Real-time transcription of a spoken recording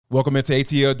Welcome into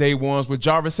ATL Day Ones with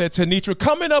Jarvis and Tenitra.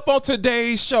 Coming up on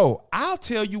today's show, I'll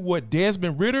tell you what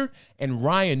Desmond Ridder and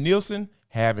Ryan Nielsen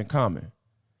have in common.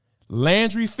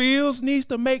 Landry Fields needs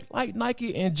to make like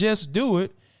Nike and just do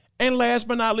it. And last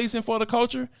but not least, and for the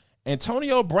culture,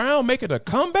 Antonio Brown making a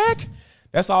comeback?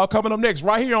 That's all coming up next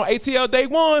right here on ATL Day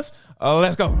Ones.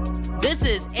 Let's go. This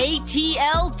is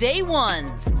ATL Day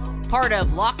Ones, part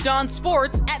of Locked On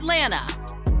Sports Atlanta.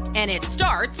 And it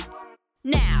starts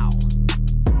now.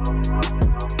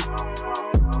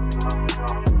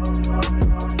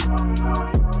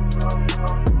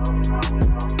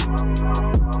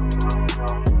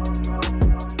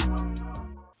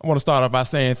 I want to start off by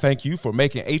saying thank you for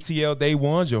making ATL Day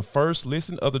Ones your first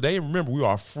listen of the day. Remember, we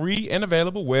are free and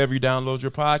available wherever you download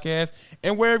your podcast.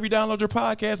 And wherever you download your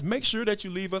podcast, make sure that you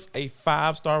leave us a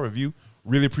 5-star review.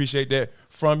 Really appreciate that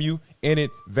from you in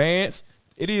advance.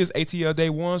 It is ATL Day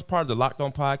Ones, part of the Locked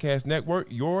On Podcast Network,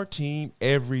 your team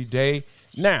every day.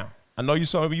 Now, I know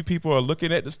some of you people are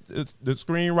looking at the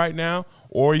screen right now,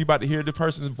 or you're about to hear the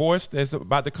person's voice that's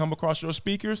about to come across your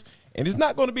speakers, and it's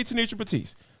not going to be Tenitra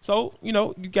Batiste. So,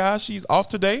 you guys, she's off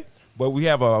today, but we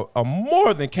have a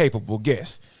more than capable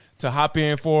guest to hop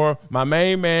in for my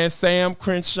main man, Sam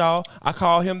Crenshaw. I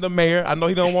call him the mayor. I know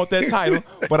he don't want that title,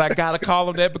 but I got to call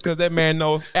him that because that man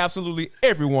knows absolutely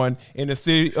everyone in the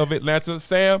city of Atlanta.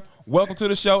 Sam, welcome to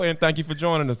the show, and thank you for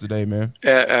joining us today, man.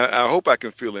 I hope I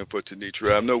can fill in for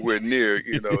Tenitra. I'm nowhere near,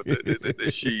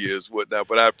 that she is, whatnot,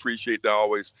 but I appreciate the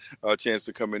always chance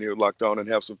to come in here locked on and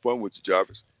have some fun with you,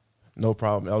 Jarvis. No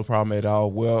problem at all.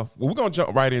 Well, we're going to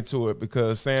jump right into it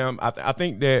because, Sam, I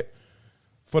think that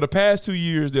for the past 2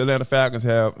 years, the Atlanta Falcons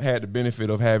have had the benefit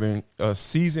of having a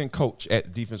seasoned coach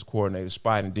at defense coordinator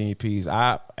spot in Dean Pease.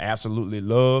 I absolutely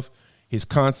love his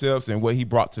concepts and what he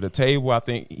brought to the table. I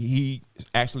think he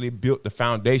actually built the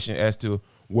foundation as to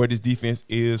where this defense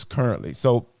is currently.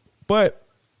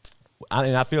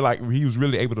 I feel like he was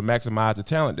really able to maximize the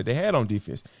talent that they had on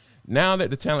defense. Now that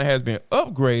the talent has been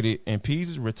upgraded and Pease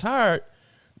is retired,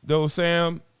 though,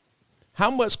 Sam,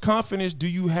 how much confidence do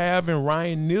you have in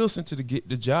Ryan Nielsen to get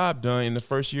the job done in the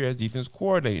first year as defense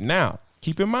coordinator? Now,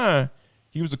 keep in mind,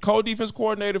 he was the co-defense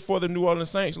coordinator for the New Orleans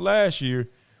Saints last year,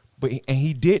 and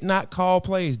he did not call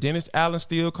plays. Dennis Allen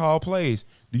still called plays.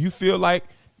 Do you feel like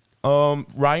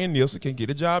Ryan Nielsen can get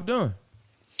the job done?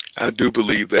 I do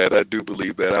believe that.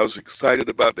 I was excited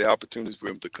about the opportunities for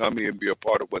him to come here and be a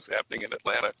part of what's happening in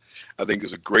Atlanta. I think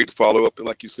it's a great follow-up. And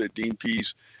like you said, Dean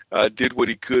Pease did what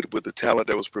he could with the talent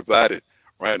that was provided.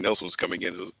 Ryan Nelson's coming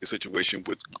into a situation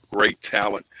with great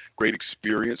talent, great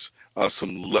experience,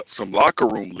 some locker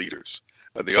room leaders.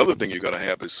 The other thing you're going to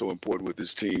have is so important with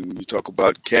this team. When you talk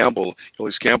about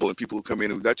Ellis Campbell, and people who come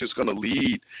in who are not just going to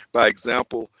lead by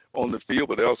example on the field,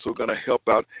 but they're also going to help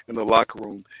out in the locker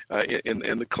room,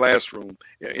 in the classroom,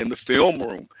 in the film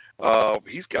room.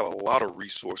 He's got a lot of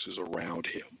resources around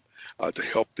him to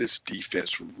help this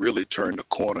defense really turn the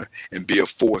corner and be a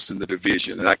force in the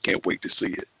division, and I can't wait to see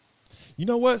it. You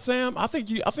know what, Sam? I think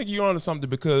you're onto something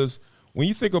because when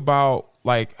you think about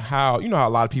like how a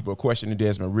lot of people are questioning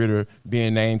Desmond Ridder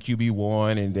being named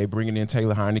QB1 and they bringing in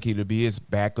Taylor Heineke to be his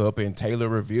backup and Taylor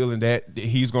revealing that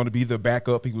he's going to be the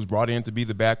backup. He was brought in to be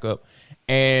the backup.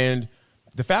 And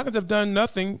the Falcons have done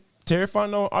nothing. Terry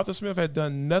Fontenot and Arthur Smith have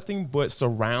done nothing but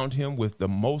surround him with the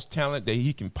most talent that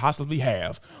he can possibly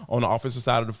have on the offensive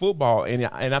side of the football. And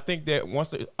I think that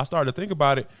once I started to think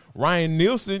about it, Ryan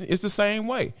Nielsen is the same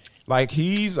way. Like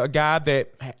he's a guy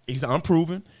that he's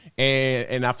unproven.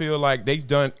 And I feel like they've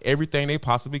done everything they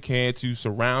possibly can to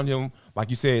surround him. Like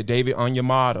you said, David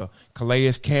Onyemata,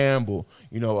 Calais Campbell,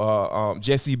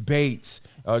 Jesse Bates,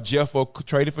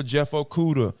 traded for Jeff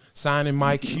Okudah, signing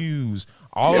Mike Hughes.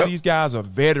 All of these guys are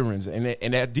veterans, and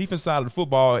that defense side of the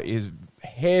football is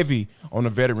heavy on the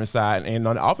veteran side. And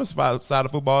on the offensive side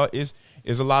of football is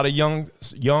a lot of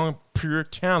young, pure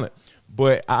talent.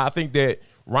 But I think that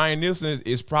Ryan Nielsen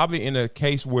is probably in a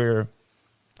case where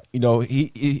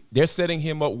they're setting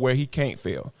him up where he can't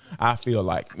fail. I feel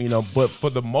like, but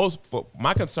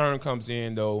my concern comes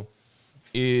in though,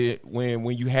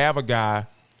 when you have a guy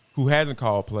who hasn't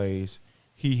called plays,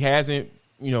 he hasn't,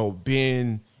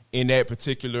 been in that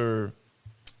particular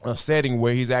setting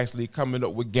where he's actually coming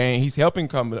up with he's helping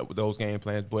coming up with those game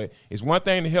plans. But it's one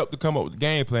thing to help to come up with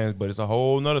game plans, but it's a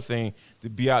whole nother thing to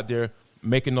be out there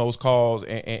making those calls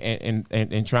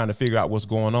and trying to figure out what's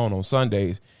going on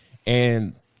Sundays.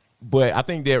 But I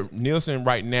think that Nielsen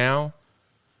right now,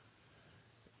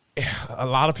 a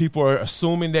lot of people are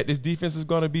assuming that this defense is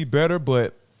going to be better.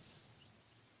 But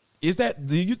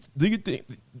do you think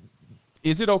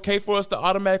is it okay for us to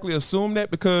automatically assume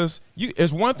that? Because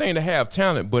it's one thing to have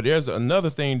talent, but there's another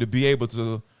thing to be able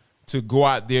to to go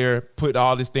out there, put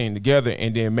all this thing together,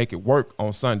 and then make it work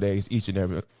on Sundays each and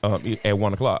every at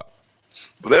 1 o'clock.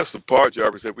 Well, that's the part,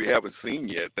 Jarvis, that we haven't seen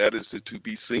yet. That is to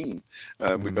be seen.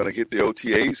 We're going to hit the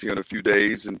OTAs here in a few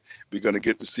days, and we're going to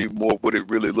get to see more of what it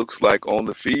really looks like on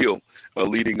the field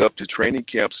leading up to training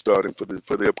camp starting for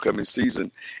the upcoming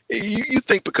season. You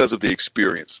think because of the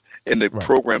experience and the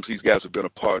programs these guys have been a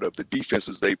part of, the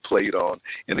defenses they played on,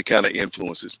 and the kind of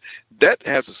influences, that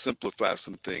has to simplify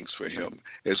some things for him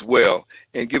as well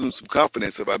and give him some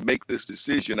confidence. If I make this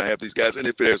decision, I have these guys, and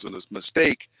if there's a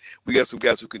mistake, we got some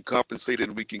guys who can compensate it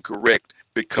and we can correct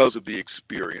because of the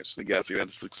experience, the guys who had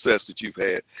the success that you've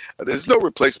had. There's no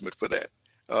replacement for that.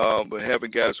 But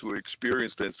having guys who are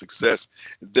experienced in success,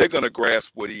 they're going to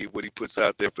grasp what he puts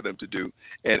out there for them to do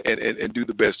and do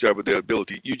the best job of their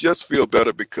ability. You just feel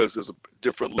better because there's a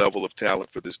different level of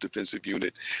talent for this defensive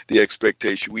unit. The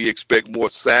expectation, we expect more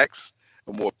sacks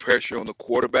and more pressure on the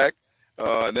quarterback.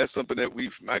 And that's something that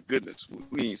my goodness,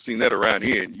 we ain't seen that around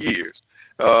here in years.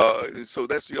 So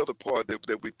that's the other part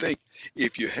that we think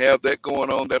if you have that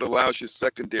going on, that allows your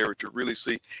secondary to really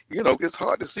see, it's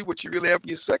hard to see what you really have in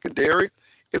your secondary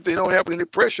if they don't have any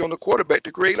pressure on the quarterback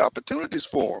to create opportunities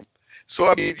for them. So,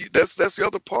 I mean, that's the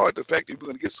other part, the fact that we're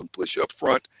going to get some push up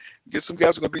front, get some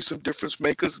guys who are going to be some difference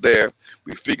makers there.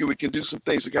 We figure we can do some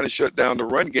things to kind of shut down the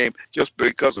run game just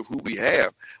because of who we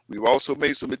have. We've also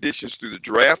made some additions through the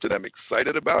draft that I'm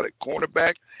excited about at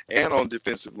cornerback and on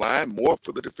defensive line, more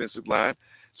for the defensive line.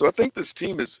 So I think this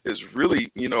team is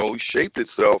really, shaped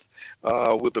itself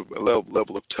with a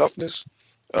level of toughness,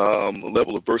 a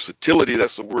level of versatility.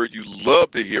 That's a word you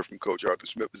love to hear from Coach Arthur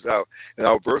Smith, is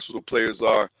how versatile players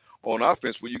are on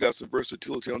offense, where you got some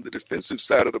versatility on the defensive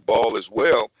side of the ball as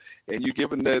well. And you're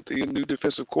giving the new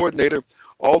defensive coordinator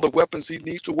all the weapons he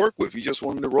needs to work with. You just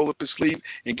want him to roll up his sleeve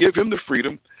and give him the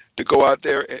freedom to go out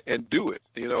there and do it.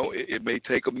 It may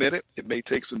take a minute, it may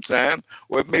take some time,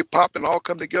 or it may pop and all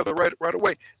come together right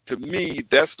away. To me,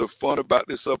 that's the fun about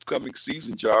this upcoming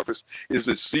season, Jarvis, is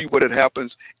to see what it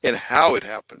happens and how it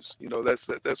happens.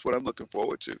 That's what I'm looking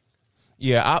forward to.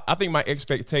 Yeah, I think my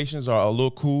expectations are a little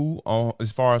cool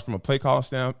as far as from a play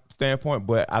calling standpoint,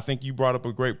 but I think you brought up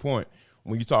a great point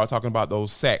when you start talking about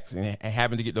those sacks and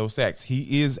having to get those sacks.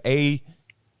 He is a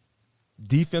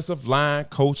defensive line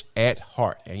coach at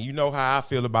heart, and you know how I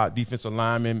feel about defensive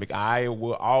linemen. I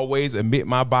will always admit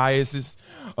my biases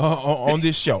on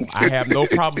this show. I have no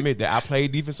problem with that. I play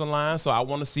defensive line, so I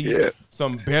want to see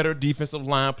some better defensive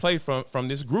line play from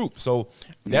this group. So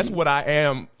that's what I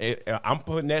am. I'm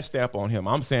putting that stamp on him.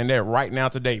 I'm saying that right now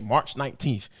today, March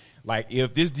 19th. Like,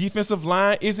 if this defensive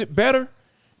line isn't better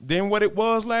than what it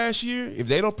was last year, if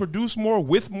they don't produce more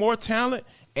with more talent,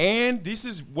 and this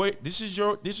is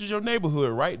your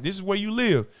neighborhood, right? This is where you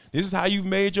live. This is how you've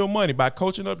made your money, by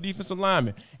coaching up defensive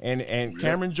linemen and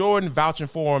Cameron Jordan vouching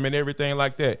for him and everything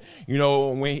like that.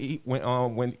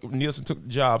 When Nielsen took the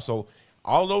job, so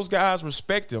all those guys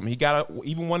respect him. He got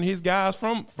even one of his guys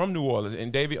from New Orleans,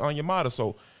 and David Onyemata.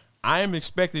 So I am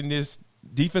expecting this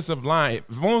defensive line.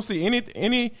 If we want to see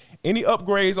any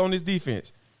upgrades on this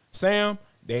defense, Sam,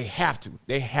 they have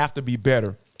to be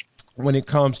better when it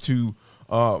comes to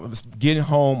getting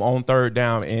home on third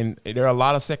down. And there are a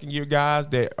lot of second-year guys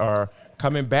that are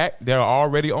coming back that are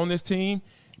already on this team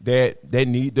that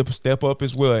need to step up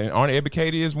as well. And Arnie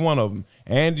Ebiketie is one of them,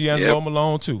 and D'Angelo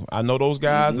Malone too. I know those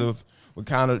guys are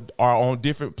on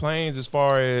different planes as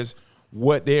far as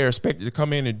what they're expected to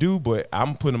come in and do, but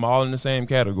I'm putting them all in the same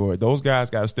category. Those guys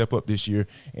got to step up this year,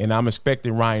 and I'm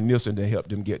expecting Ryan Nielsen to help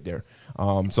them get there.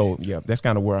 That's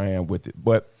kind of where I am with it.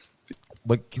 But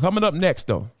coming up next,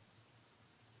 though,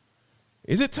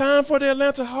 is it time for the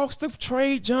Atlanta Hawks to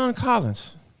trade John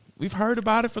Collins? We've heard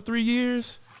about it for 3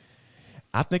 years.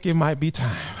 I think it might be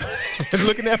time.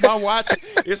 Looking at my watch,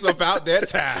 it's about that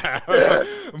time.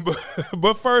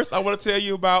 But first, I want to tell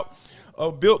you about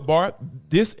Built Bar.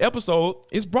 This episode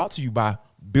is brought to you by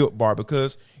Built Bar,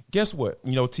 because guess what?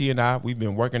 T and I, we've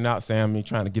been working out, Sam, and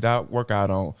trying to get out, workout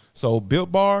on. So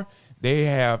Built Bar, they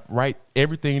have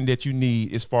everything that you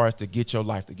need as far as to get your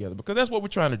life together, because that's what we're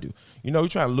trying to do. You're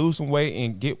trying to lose some weight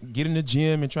and get in the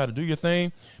gym and try to do your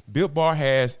thing. Built Bar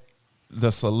has the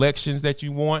selections that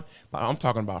you want. I'm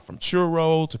talking about from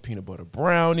churro to peanut butter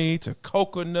brownie to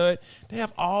coconut. They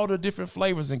have all the different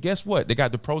flavors, and guess what? They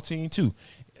got the protein too.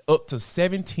 Up to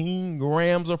 17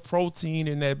 grams of protein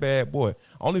in that bad boy.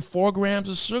 Only 4 grams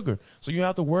of sugar. So you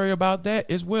have to worry about that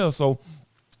as well. So,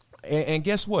 and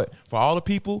guess what? For all the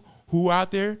people who are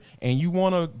out there and you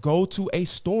want to go to a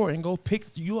store and go pick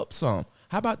you up some,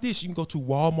 how about this? You can go to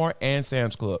Walmart and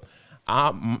Sam's Club.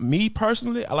 Me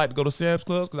personally, I like to go to Sam's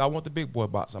Clubs because I want the big boy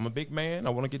box. I'm a big man. I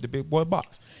want to get the big boy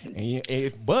box.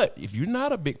 But if you're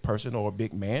not a big person or a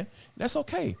big man, that's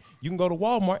okay. You can go to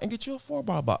Walmart and get you a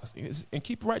 4-bar box and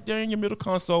keep it right there in your middle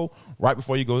console right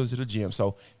before you go to the gym.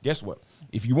 So guess what?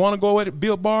 If you want to go at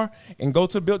Built Bar and go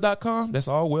to Built.com, that's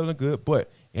all well and good. But,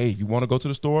 hey, if you want to go to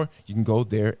the store, you can go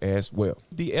there as well.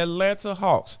 The Atlanta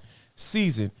Hawks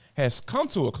season has come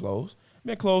to a close.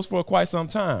 Been closed for quite some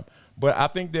time. But I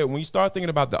think that when you start thinking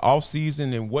about the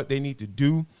offseason and what they need to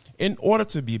do in order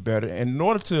to be better, and in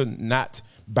order to not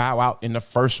bow out in the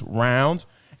first round,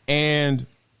 and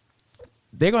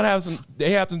they have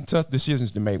some tough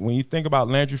decisions to make. When you think about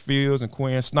Landry Fields and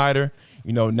Quinn Snyder,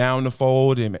 now in the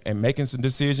fold and making some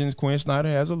decisions, Quinn Snyder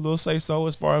has a little say-so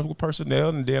as far as with personnel,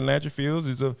 and then Landry Fields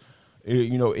is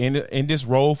in this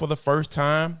role for the first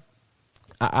time.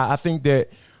 I think that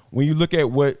when you look at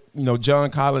what,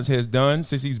 John Collins has done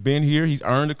since he's been here, he's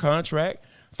earned a contract,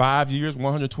 5 years,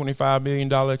 $125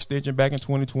 million extension back in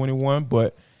 2021.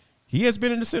 But he has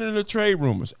been in the center of the trade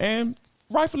rumors, and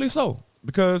rightfully so,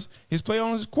 because his play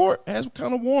on his court has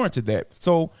kind of warranted that.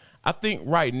 So I think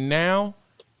right now,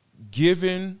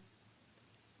 given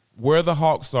where the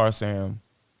Hawks are, Sam,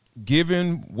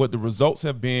 given what the results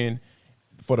have been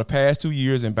for the past 2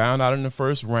 years and bound out in the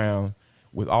first round,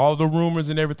 with all the rumors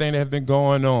and everything that have been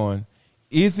going on,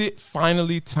 is it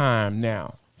finally time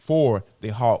now for the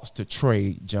Hawks to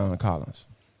trade John Collins?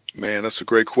 Man, that's a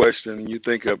great question. You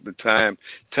think of the time.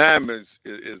 Time is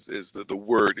the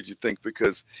word that you think,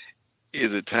 because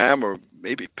is it time or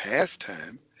maybe past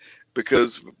time?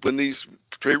 Because when these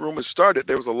trade rumors started,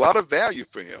 there was a lot of value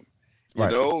for him.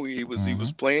 Right. He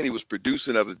was playing, he was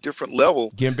producing at a different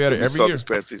level. Getting better every year. This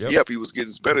past season. Yep, he was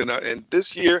getting better. And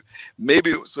this year,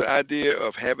 maybe it was the idea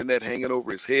of having that hanging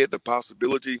over his head, the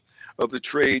possibility of the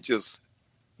trade just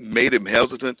made him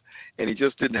hesitant, and he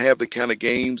just didn't have the kind of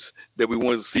games that we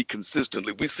wanted to see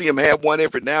consistently. We see him have one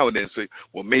every now and then, say,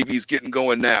 well, maybe he's getting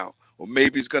going now. Or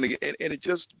maybe he's going to get, and it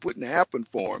just wouldn't happen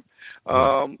for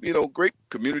him. Great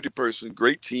community person,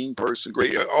 great team person,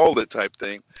 great, all that type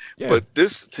thing. Yeah. But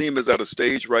this team is at a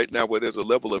stage right now where there's a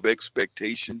level of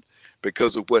expectation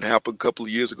because of what happened a couple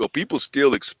of years ago. People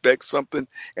still expect something.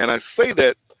 And I say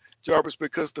that, Jarvis,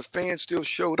 because the fans still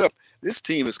showed up. This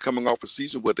team is coming off a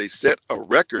season where they set a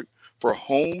record for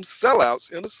home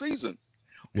sellouts in a season.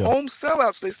 Yeah. Home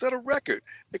sellouts, they set a record.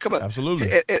 They come out.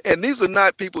 Absolutely. And these are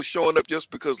not people showing up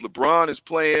just because LeBron is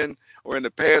playing or in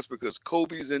the past because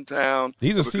Kobe's in town.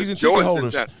 These are season ticket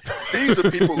holders. These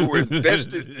are people who are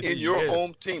invested in your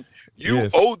home team. You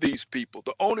owe these people.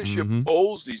 The ownership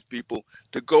owes these people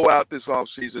to go out this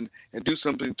offseason and do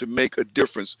something to make a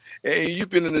difference. And you've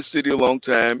been in this city a long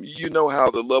time. You know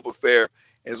how the love affair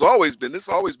has always been. This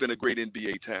has always been a great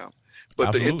NBA town. But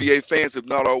Absolutely. The NBA fans have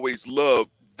not always loved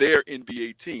their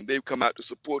NBA team. They've come out to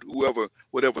support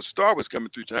whatever star was coming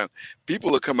through town.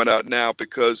 People are coming out now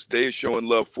because they're showing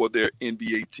love for their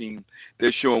NBA team.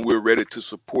 They're showing we're ready to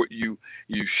support you.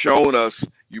 You've shown us,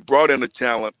 you brought in a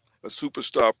talent, a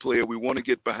superstar player. We want to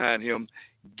get behind him,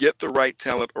 get the right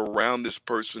talent around this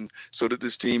person so that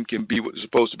this team can be what it's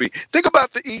supposed to be. Think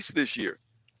about the East this year.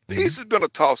 The East has been a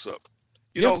toss-up.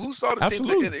 Who saw the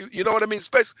team? You know what I mean?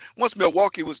 Especially once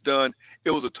Milwaukee was done, it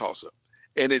was a toss-up.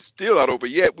 And it's still not over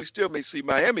yet. We still may see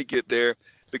Miami get there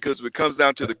because if it comes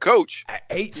down to the coach.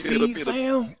 8 seed,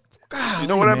 Sam. God, you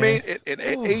know what I mean? An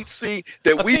 8 seed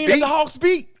that we beat. That the Hawks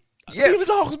beat. Yes. A team that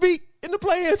the Hawks beat in the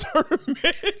play-in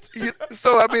tournament.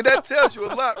 So, I mean, that tells you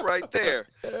a lot right there.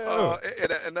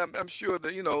 And I'm sure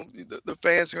that, the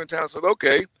fans here in town said,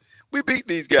 okay, we beat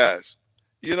these guys,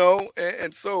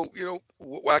 and so,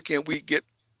 why can't we get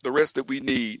the rest that we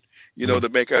need, to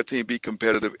make our team be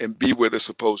competitive and be where they're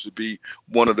supposed to be,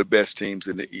 one of the best teams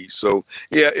in the East. So,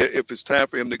 if it's time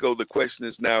for him to go, the question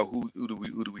is now who do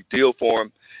we deal for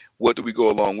him? What do we go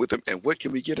along with him? And what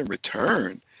can we get in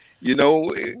return?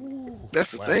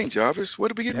 That's the thing, Jarvis.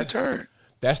 What do we get in return?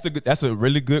 That's a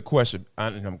really good question,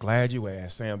 and I'm glad you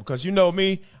asked, Sam, because you know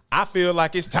me, I feel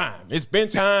like it's time. It's been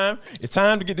time. It's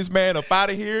time to get this man up out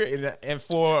of here, and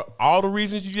for all the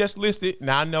reasons you just listed.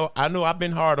 Now I know I've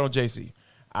been hard on JC.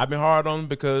 I've been hard on him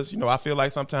because I feel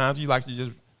like sometimes he likes to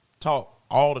just talk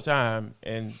all the time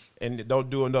and don't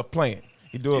do enough playing.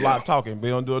 He do a lot of talking, but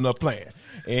he don't do enough playing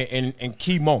and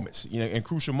key moments, and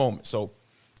crucial moments. So,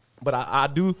 but I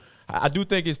do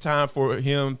think it's time for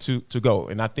him to go,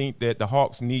 and I think that the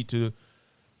Hawks need to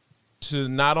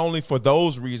not only for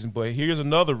those reasons, but here's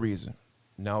another reason.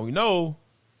 Now we know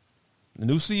the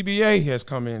new CBA has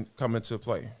come into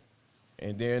play,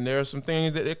 and then there are some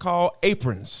things that they call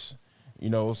aprons.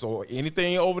 So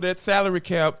anything over that salary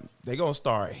cap, they're gonna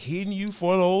start hitting you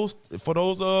for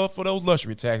those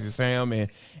luxury taxes, Sam.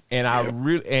 And I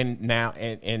really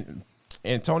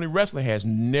and Tony Wrestler has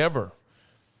never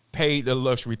paid the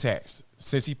luxury tax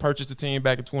since he purchased the team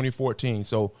back in 2014.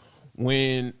 So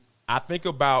when I think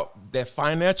about that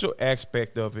financial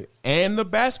aspect of it and the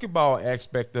basketball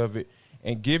aspect of it,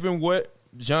 and given what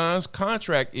John's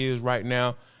contract is right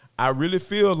now, I really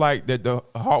feel like that the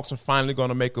Hawks are finally going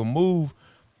to make a move.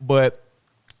 But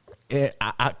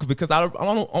because I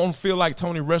don't feel like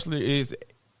Tony Wrestler is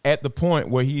at the point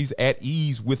where he's at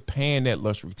ease with paying that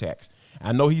luxury tax.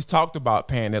 I know he's talked about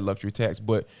paying that luxury tax,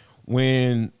 but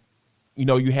when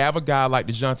you have a guy like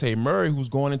DeJounte Murray who's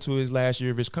going into his last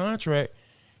year of his contract,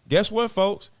 guess what,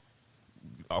 folks?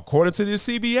 According to this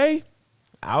CBA,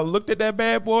 I looked at that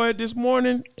bad boy this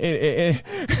morning, and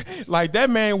like that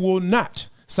man will not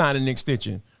sign an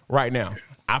extension right now.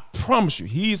 I promise you,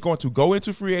 he's going to go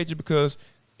into free agent because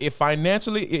if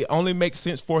financially it only makes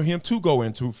sense for him to go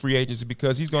into free agency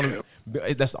because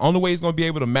that's the only way he's going to be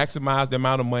able to maximize the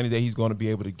amount of money that he's going to be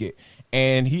able to get.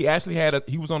 And he actually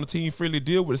he was on the team freely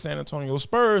deal with the San Antonio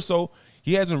Spurs, so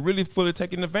he hasn't really fully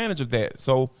taken advantage of that.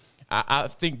 So I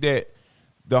think that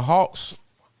the Hawks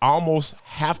almost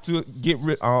have to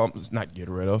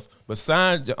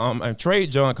sign and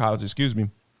trade John Collins,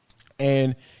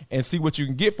 and see what you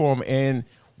can get for him. And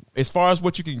as far as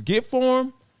what you can get for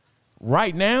him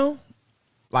right now,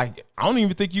 like I don't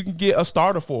even think you can get a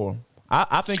starter for him.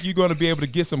 I think you're going to be able to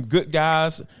get some good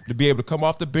guys to be able to come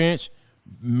off the bench,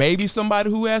 maybe somebody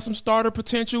who has some starter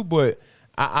potential. But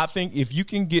I think if you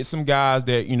can get some guys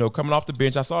that coming off the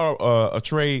bench, I saw a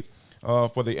trade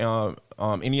for the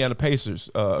Indiana Pacers,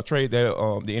 a trade that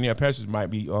the Indiana Pacers might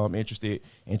be interested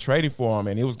in trading for him,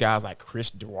 and it was guys like Chris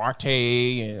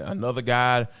Duarte and another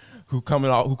guy who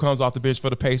comes off the bench for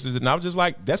the Pacers, and I was just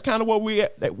like, that's kind of where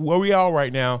we are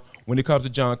right now when it comes to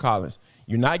John Collins.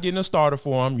 You're not getting a starter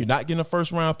for him. You're not getting a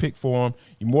first-round pick for him.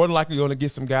 You're more than likely going to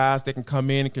get some guys that can come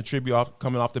in and contribute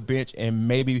coming off the bench and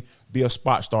maybe be a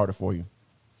spot starter for you.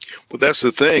 Well, that's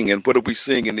the thing. And what are we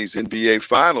seeing in these NBA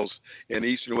finals and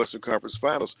Eastern and Western Conference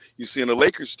finals? You're seeing a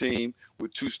Lakers team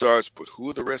with 2 stars, but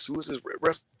who are the rest? Who is the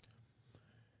rest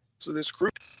of this crew?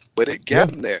 But it got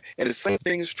them there. And the same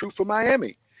thing is true for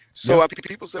Miami. So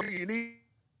people say you need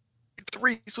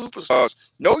 3 superstars.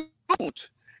 No, you don't.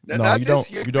 No, you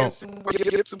don't. You don't. You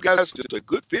get some guys just a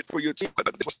good fit for your team,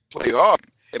 but play hard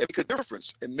and make a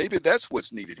difference. And maybe that's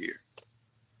what's needed here.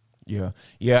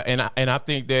 Yeah, and I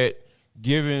think that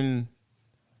given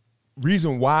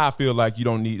reason why I feel like you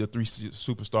don't need the 3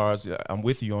 superstars, I'm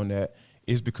with you on that,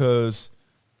 is because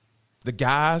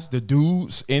the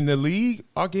dudes in the league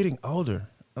are getting older.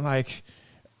 I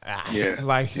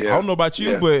don't know about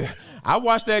you, but I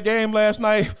watched that game last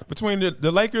night between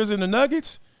the Lakers and the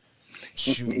Nuggets.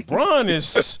 Shoot,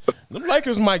 the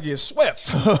Lakers might get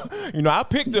swept. I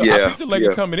picked the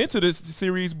Lakers coming into this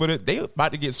series, but they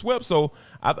about to get swept. So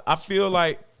I feel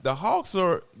like the Hawks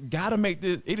got to make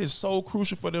this. It is so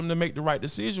crucial for them to make the right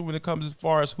decision when it comes as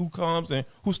far as who comes and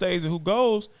who stays and who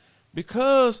goes,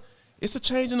 because it's a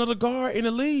changing of the guard in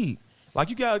the league. Like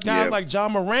you got guys like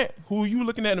John Morant, who you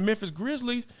looking at the Memphis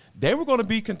Grizzlies, they were going to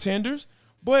be contenders,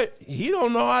 but he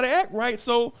don't know how to act right.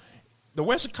 So the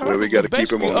Western Conference we got to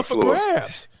keep him on the floor.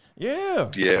 Grabs. Yeah.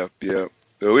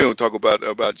 But we don't talk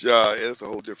about Ja. It's a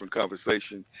whole different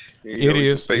conversation. It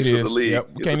is. The face of the league. Yep.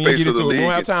 We can't even get into it. We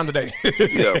don't have time today.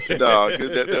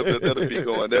 That'll be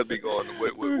going. That'll be going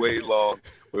way long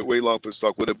for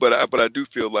talk with it. But I do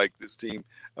feel like this team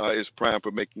is primed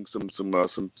for making some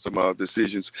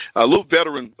decisions. A little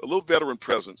veteran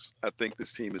presence. I think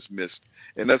this team has missed,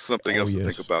 and that's something else to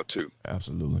think about too.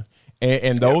 Absolutely.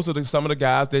 And those are some of the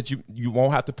guys that you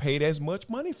won't have to pay as much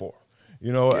money for.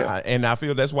 And I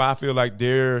feel that's why I feel like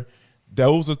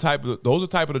those are type of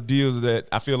the deals that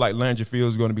I feel like Landry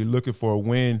Fields is going to be looking for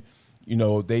when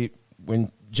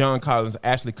John Collins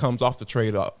actually comes off the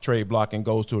trade block and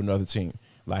goes to another team.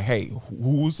 Like, hey,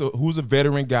 who's a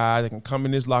veteran guy that can come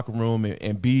in this locker room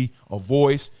and be a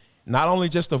voice, not only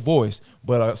just a voice,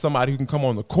 but somebody who can come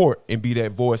on the court and be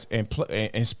that voice and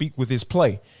play and speak with his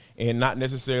play. And not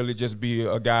necessarily just be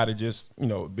a guy to just,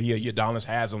 be a Udonis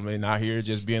Haslem and out here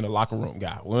just being a locker room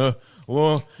guy. Well,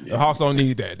 the Hawks don't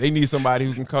need that. They need somebody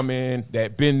who can come in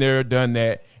that been there, done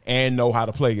that, and know how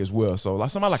to play as well. So like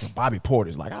somebody like a Bobby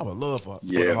Portis, like I would love for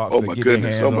the Hawks to get their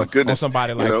hands on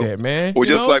somebody like that, man. Or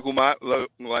just like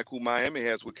who Miami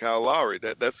has with Kyle Lowry.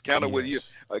 That's kind of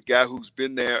a guy who's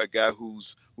been there, a guy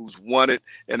who's won it,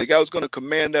 and the guy who's going to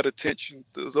command that attention.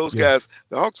 Those guys,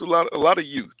 the Hawks, a lot of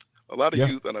youth.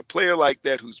 Youth, and a player like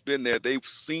that who's been there, they've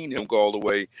seen him go all the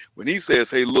way. When he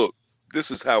says, hey, look,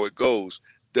 this is how it goes,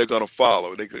 they're going to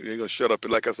follow. They're going to shut up.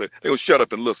 And like I said, they're going to shut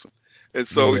up and listen. And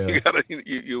so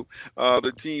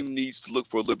the team needs to look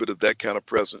for a little bit of that kind of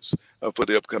presence for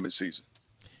the upcoming season.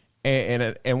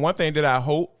 And one thing that I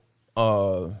hope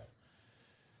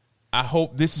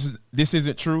this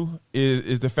isn't true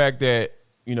is the fact that,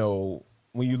 you know,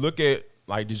 when you look at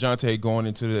like DeJounte going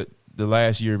into the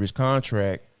last year of his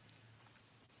contract,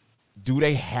 do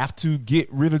they have to get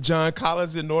rid of John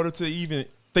Collins in order to even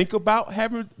think about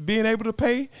being able to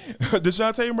pay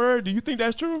DeJounte Murray? Do you think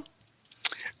that's true?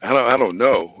 I don't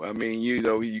know. I mean, you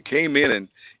know, you came in and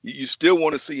you still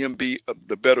want to see him be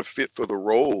the better fit for the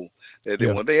role.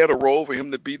 When they had a role for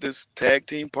him to be this tag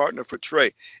team partner for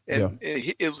Trey, and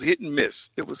it was hit and miss.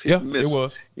 It was hit and miss. It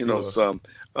was. You know, some.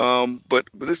 But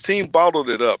this team bottled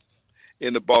it up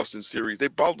in the Boston series. They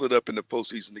bottled it up in the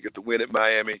postseason to get the win at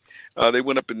Miami. They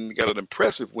went up and got an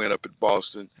impressive win up at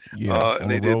Boston. And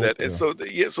they did that. And so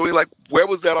we're like, where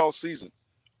was that all season?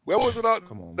 Where was it all?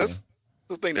 Come on, That's man.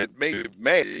 the thing that made me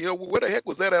mad. You know, where the heck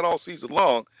was that at all season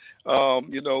long?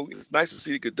 You know, it's nice to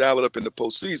see he could dial it up in the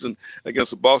postseason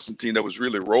against a Boston team that was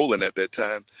really rolling at that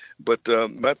time. But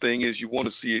my thing is, you want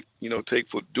to see it, you know, take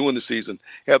for doing the season,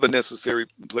 have the necessary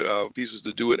pieces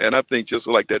to do it. And I think just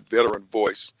like that veteran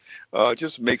voice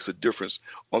just makes a difference.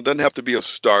 It doesn't have to be a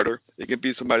starter. It can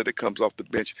be somebody that comes off the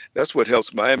bench. That's what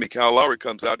helps Miami. Kyle Lowry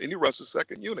comes out and he runs the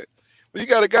second unit. Well, you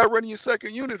got a guy running your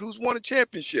second unit who's won a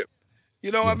championship.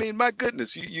 You know, I mean, my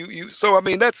goodness, so I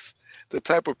mean, that's the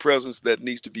type of presence that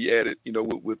needs to be added, you know,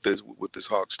 with this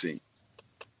Hawks team.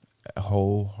 I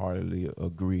wholeheartedly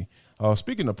agree.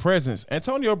 Speaking of presence,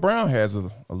 Antonio Brown has a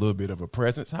little bit of a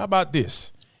presence. How about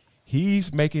this?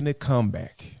 He's making a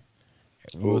comeback.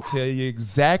 We'll tell you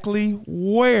exactly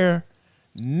where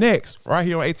next, right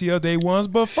here on ATL Day Ones.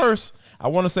 But first, I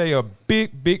want to say a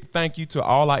big, big thank you to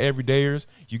all our everydayers.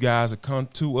 You guys have come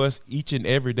to us each and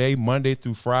every day, Monday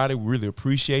through Friday. We really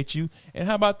appreciate you. And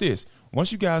how about this?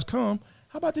 Once you guys come,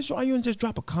 how about this? Why you just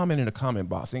drop a comment in the comment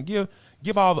box and give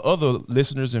all the other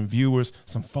listeners and viewers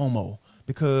some FOMO,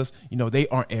 because, you know, they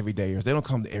aren't everydayers. They don't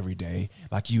come to every day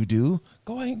like you do.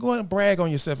 Go ahead and brag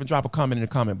on yourself and drop a comment in the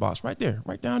comment box right there,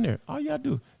 right down there. All you got to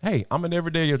do. Hey, I'm an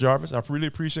everydayer, Jarvis. I really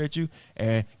appreciate you.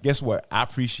 And guess what? I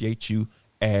appreciate you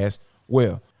as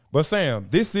well. But Sam,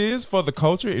 this is For the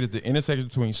Culture. It is the intersection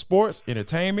between sports,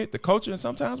 entertainment, the culture, and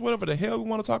sometimes whatever the hell we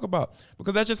want to talk about,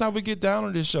 because that's just how we get down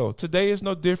on this show. Today is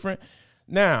no different.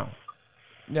 Now,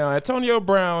 Antonio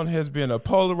Brown has been a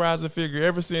polarizing figure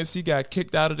ever since he got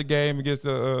kicked out of the game against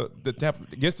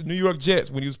the New York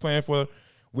Jets when he was playing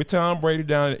with Tom Brady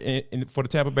down for the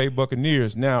Tampa Bay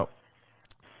Buccaneers. Now,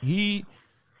 this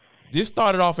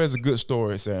started off as a good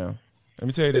story, Sam. Let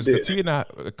me tell you this,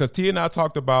 because T and I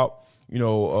talked about, you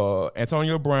know,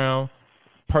 Antonio Brown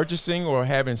purchasing or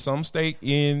having some stake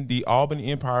in the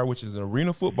Albany Empire, which is an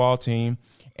arena football team.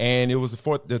 And it was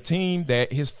for the team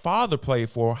that his father played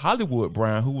for, Hollywood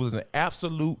Brown, who was an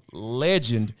absolute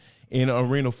legend in the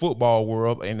arena football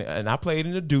world. And I played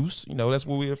in the Deuce. You know, that's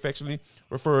what we affectionately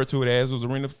referred to it as. It was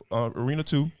Arena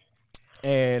 2.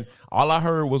 And all I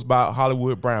heard was about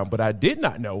Hollywood Brown. But I did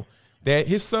not know that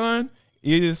his son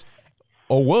is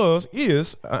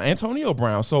Antonio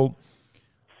Brown. So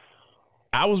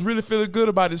I was really feeling good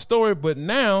about his story. But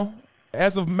now,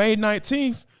 as of May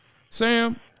 19th,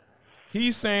 Sam,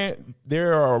 he's saying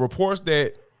there are reports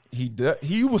that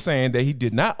he was saying that he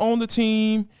did not own the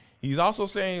team. He's also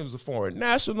saying he was a foreign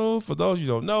national. For those you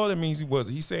don't know, that means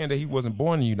he's saying that he wasn't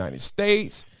born in the United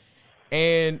States.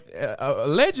 And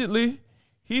allegedly,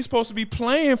 he's supposed to be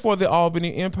playing for the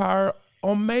Albany Empire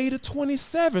on May the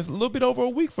 27th, a little bit over a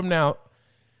week from now.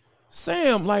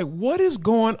 Sam, like, what is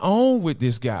going on with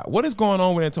this guy? What is going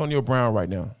on with Antonio Brown right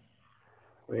now?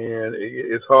 Man,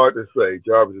 it's hard to say,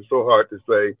 Jarvis. It's so hard to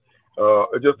say.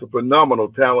 Just a phenomenal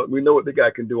talent. We know what the guy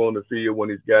can do on the field when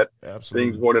he's got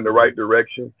things going in the right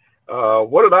direction.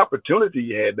 What an opportunity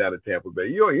you had down at Tampa Bay.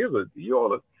 You're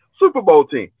on a Super Bowl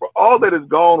team. For all that has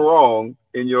gone wrong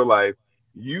in your life,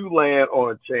 you land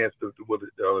on a chance with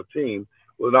a team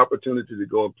with an opportunity to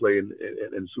go and play in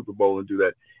the Super Bowl and do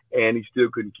that. And he still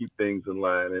couldn't keep things in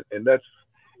line. And that's,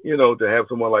 you know, to have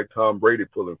someone like Tom Brady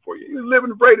pulling for you. He's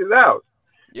living in Brady's house.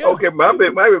 Yeah. Okay, my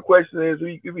question is,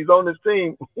 if he's on this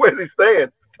team, where does he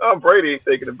stand? Tom Brady ain't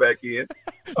taking him back in.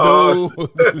 No.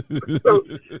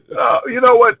 You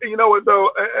know what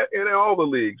though, in all the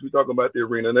leagues, we're talking about the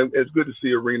arena, and it's good to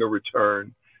see arena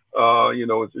return. You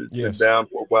know, it's been down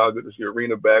for a while. Good to see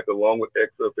arena back, along with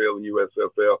XFL and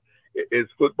USFL.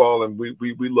 It's football, and we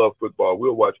love football.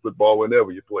 We'll watch football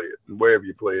whenever you play it and wherever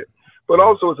you play it. But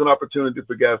also, it's an opportunity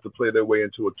for guys to play their way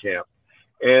into a camp.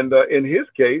 And in his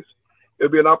case,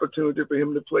 it'll be an opportunity for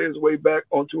him to play his way back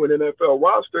onto an NFL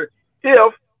roster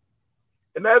if,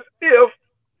 and that's if,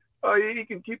 he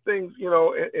can keep things,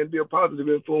 and be a positive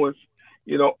influence,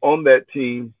 on that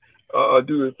team,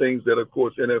 do the things that, of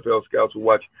course, NFL scouts will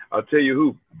watch. I'll tell you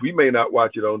who, we may not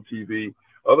watch it on TV.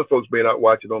 Other folks may not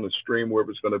watch it on the stream,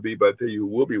 wherever it's going to be, but I'll tell you who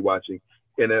will be watching.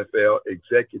 NFL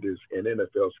executives and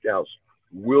NFL scouts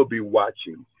will be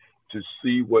watching to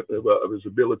see what of his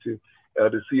ability,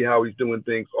 to see how he's doing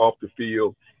things off the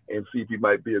field, and see if he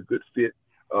might be a good fit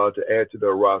to add to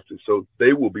their roster. So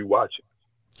they will be watching.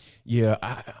 Yeah,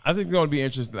 I think it's going to be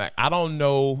interesting. Like, I don't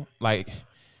know, like,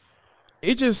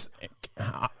 it just,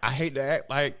 I hate to act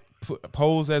like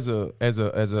pose as a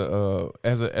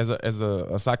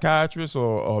psychiatrist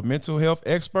or a mental health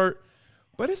expert,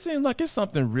 but it seems like it's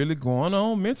something really going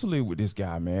on mentally with this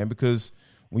guy, man. Because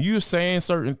when you're saying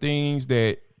certain things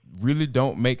that really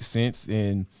don't make sense,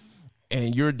 and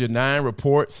you're denying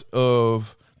reports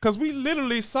of, because we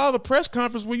literally saw the press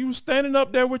conference where you were standing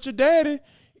up there with your daddy,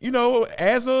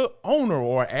 as a owner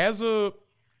or as a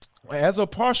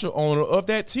partial owner of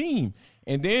that team.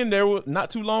 And then there was,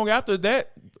 not too long after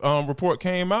that report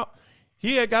came out,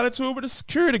 he had got into it with a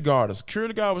security guard. The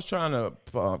security guard was trying to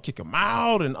kick him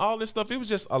out and all this stuff. It was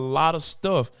just a lot of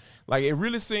stuff. Like, it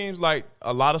really seems like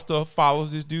a lot of stuff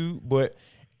follows this dude. But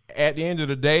at the end of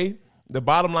the day, the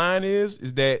bottom line is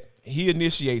that he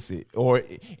initiates it,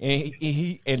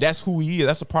 and that's who he is.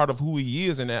 That's a part of who he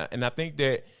is. And I think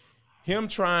that him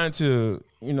trying to,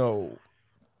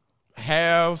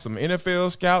 have some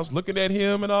NFL scouts looking at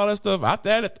him and all that stuff, I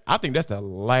think that's the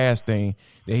last thing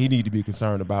that he need to be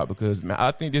concerned about, because, man, I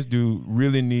think this dude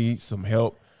really needs some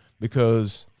help,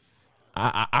 because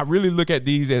I really look at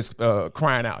these as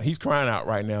crying out. He's crying out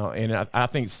right now, and I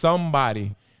think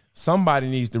somebody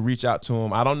needs to reach out to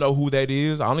him. I don't know who that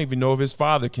is. I don't even know if his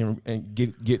father can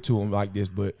get to him like this,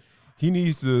 but he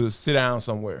needs to sit down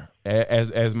somewhere,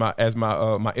 as my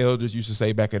elders used to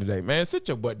say back in the day. Man, sit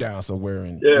your butt down somewhere,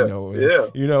 and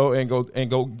and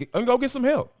go get some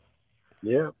help.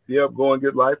 Yeah, go and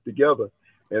get life together.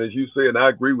 And as you say, and I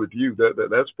agree with you,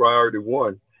 that's priority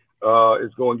one.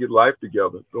 Is go and get life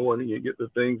together. Go in and get the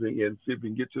things and see if we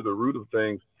can get to the root of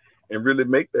things and really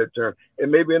make that turn.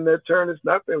 And maybe in that turn, it's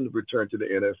not for him to return to the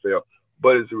NFL,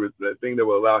 but it's that thing that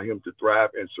will allow him to thrive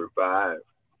and survive.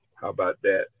 How about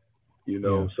that?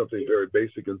 Something very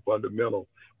basic and fundamental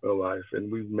in life.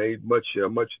 And we've made much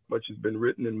has been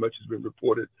written and much has been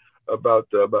reported about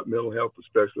mental health,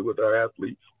 especially with our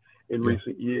athletes in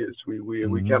recent years. We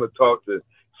kind of taught to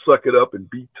suck it up and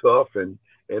be tough and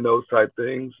those type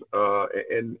things,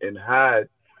 and hide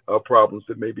problems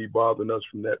that may be bothering us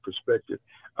from that perspective.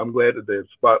 I'm glad that the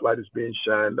spotlight is being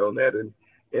shined on that,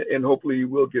 and hopefully he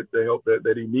will get the help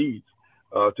that he needs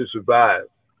to survive.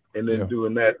 And then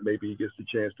doing that, maybe he gets the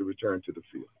chance to return to the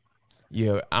field.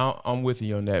 Yeah, I'm with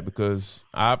you on that, because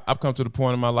I've come to the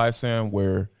point in my life, Sam,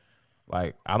 where,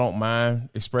 like, I don't mind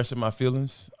expressing my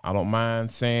feelings. I don't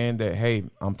mind saying that, hey,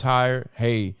 I'm tired.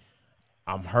 Hey,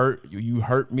 I'm hurt. You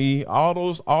hurt me. All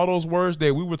those words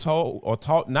that we were told or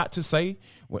taught not to say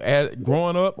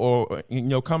growing up, or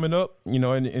coming up,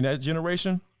 in that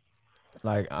generation.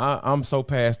 Like, I'm so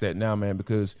past that now, man,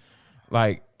 because,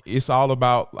 like, it's all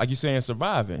about, like you're saying,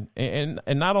 surviving, and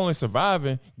not only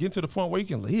surviving, getting to the point where you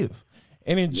can live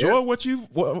and enjoy what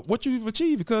you've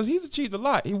achieved, because he's achieved a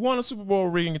lot. He won a Super Bowl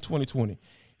ring in 2020.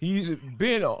 He's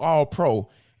been all pro,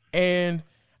 and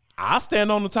I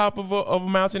stand on the top of a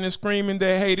mountain and screaming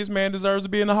that, hey, this man deserves to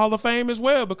be in the Hall of Fame as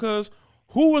well, because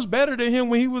who was better than him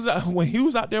when he was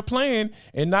out there playing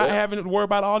and not having to worry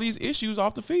about all these issues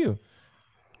off the field?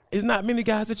 It's not many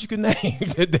guys that you can name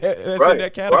that's in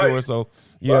that category. Right. So,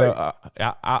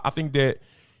 I think that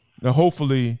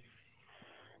hopefully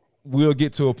we'll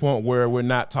get to a point where we're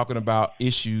not talking about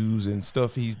issues and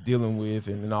stuff he's dealing with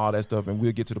and all that stuff, and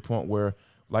we'll get to the point where,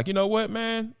 like, you know what,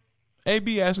 man,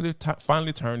 AB actually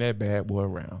finally turned that bad boy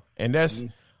around. And that's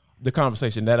the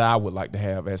conversation that I would like to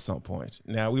have at some point.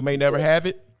 Now, we may never have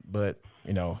it, but,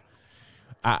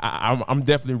 I'm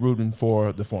definitely rooting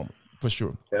for the former. For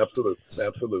sure. Absolutely.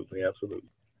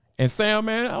 And Sam,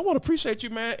 man, I want to appreciate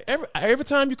you, man. Every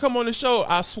time you come on the show,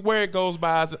 I swear it goes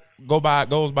by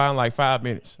in like 5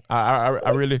 minutes.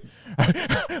 I really,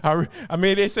 I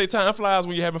mean, they say time flies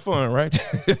when you're having fun, right?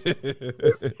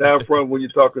 Time flies when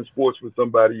you're talking sports with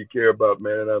somebody you care about,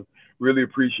 man. And I really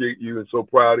appreciate you and so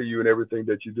proud of you and everything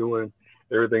that you're doing,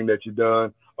 everything that you've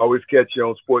done. Always catch you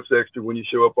on Sports Extra when you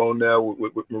show up on now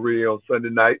with Maria on Sunday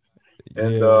nights.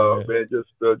 And man,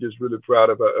 just really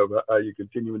proud of how you're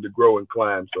continuing to grow and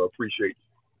climb. So I appreciate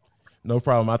you. No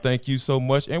problem. I thank you so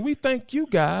much. And we thank you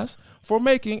guys for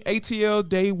making ATL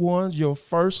Day Ones your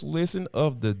first listen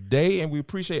of the day. And we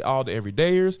appreciate all the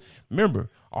everydayers. Remember,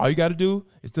 all you got to do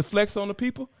is to flex on the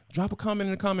people. Drop a comment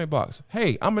in the comment box.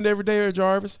 Hey, I'm an everydayer,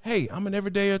 Jarvis. Hey, I'm an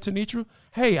everydayer, Tenitra.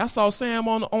 Hey, I saw Sam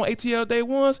on ATL Day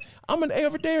Ones. I'm an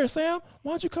everydayer, Sam.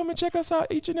 Why don't you come and check us out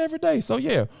each and every day? So,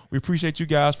 yeah, we appreciate you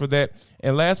guys for that.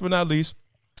 And last but not least,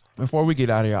 before we get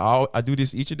out of here, I do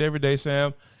this each and every day,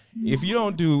 Sam. If you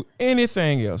don't do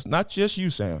anything else, not just you,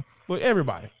 Sam, but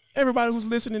everybody who's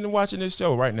listening and watching this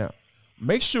show right now,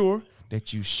 make sure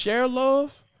that you share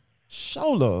love, show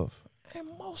love, and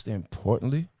most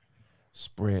importantly,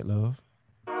 spread love.